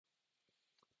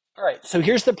All right, so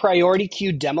here's the priority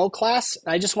queue demo class.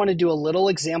 I just want to do a little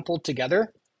example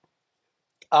together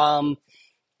of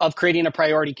creating a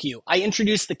priority queue. I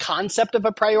introduced the concept of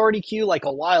a priority queue like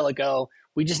a while ago.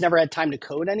 We just never had time to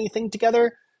code anything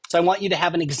together. So I want you to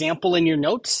have an example in your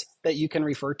notes that you can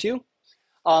refer to.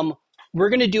 We're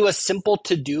going to do a simple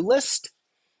to-do list,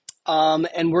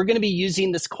 and we're going to be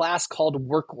using this class called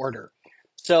work order.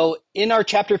 So in our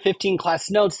chapter 15 class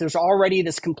notes, there's already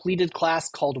this completed class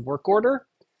called work order.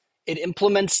 It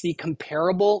implements the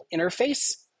comparable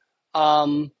interface,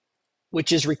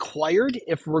 which is required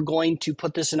if we're going to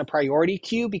put this in a priority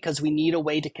queue because we need a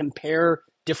way to compare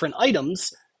different items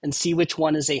and see which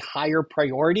one is a higher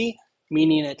priority,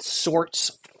 meaning it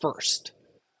sorts first.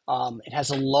 It has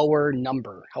a lower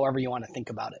number, however you want to think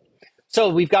about it. So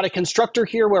we've got a constructor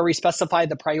here where we specify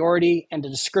the priority and a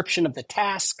description of the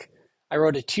task. I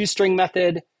wrote a toString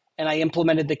method, and I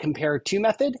implemented the compare to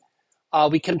method.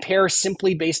 We compare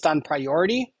simply based on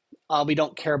priority. We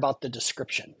don't care about the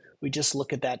description. We just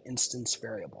look at that instance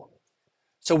variable.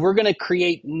 So we're going to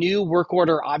create new work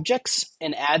order objects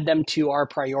and add them to our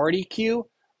priority queue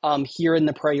here in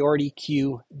the priority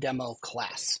queue demo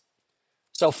class.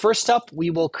 So first up, we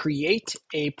will create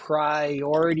a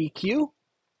priority queue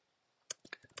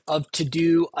of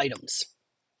to-do items.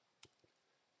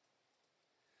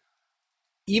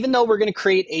 Even though we're going to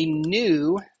create a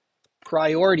new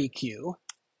priority queue,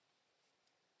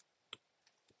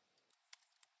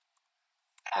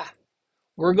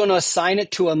 we're going to assign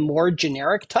it to a more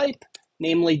generic type,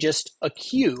 namely just a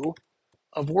queue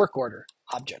of work order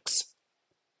objects.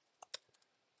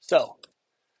 So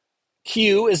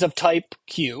queue is of type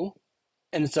queue,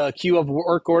 and it's a queue of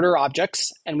work order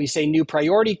objects, and we say new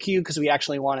priority queue because we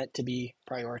actually want it to be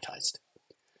prioritized.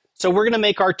 So we're going to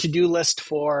make our to-do list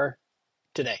for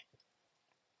today.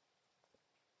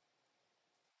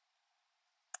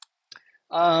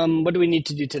 What do we need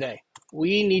to do today?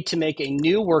 We need to make a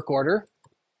new work order,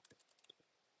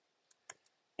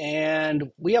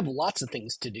 and we have lots of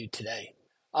things to do today.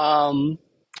 I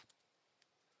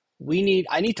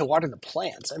need to water the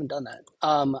plants. I haven't done that.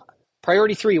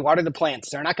 Priority 3, water the plants.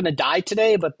 They're not going to die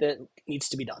today, but that needs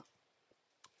to be done.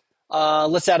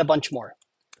 Let's add a bunch more.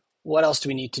 What else do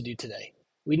we need to do today?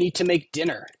 We need to make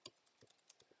dinner.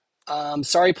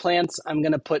 Sorry, plants, I'm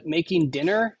going to put making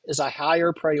dinner as a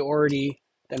higher priority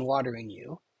than watering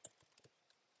you.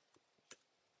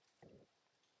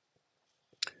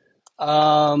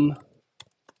 Any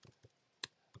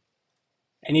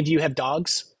of you have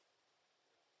dogs?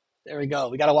 There we go.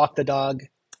 We got to walk the dog.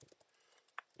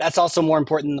 That's also more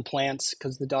important than the plants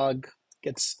because the dog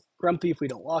gets grumpy if we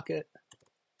don't walk it.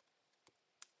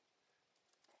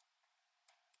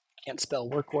 Can't spell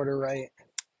work order right.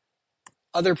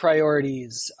 Other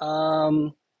priorities.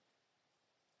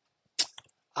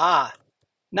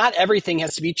 Not everything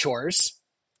has to be chores.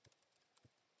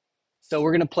 So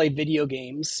we're going to play video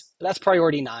games. That's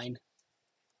priority 9.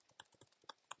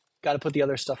 Got to put the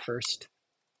other stuff first.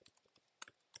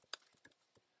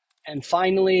 And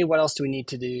finally, what else do we need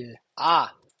to do?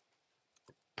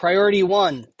 Priority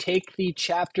 1, take the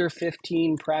chapter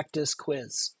 15 practice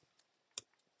quiz.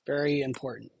 Very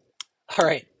important. All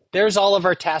right, there's all of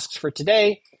our tasks for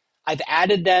today. I've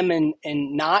added them in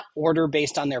not order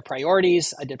based on their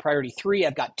priorities. I did priority 3.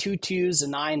 I've got 2 2s, a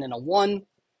 9, and a 1.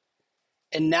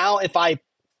 And now if I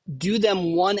do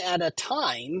them one at a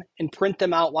time and print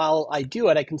them out while I do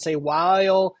it, I can say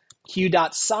while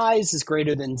queue.size is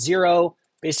greater than 0,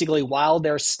 basically while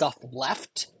there's stuff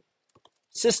left,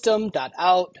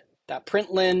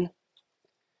 system.out.println,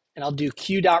 and I'll do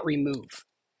queue.remove,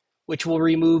 which will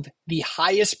remove the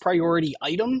highest priority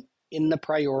item in the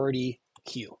priority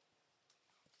queue.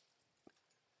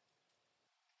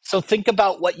 So think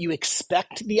about what you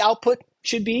expect the output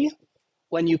should be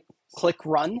when you click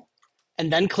run,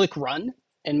 and then click run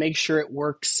and make sure it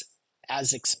works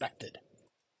as expected.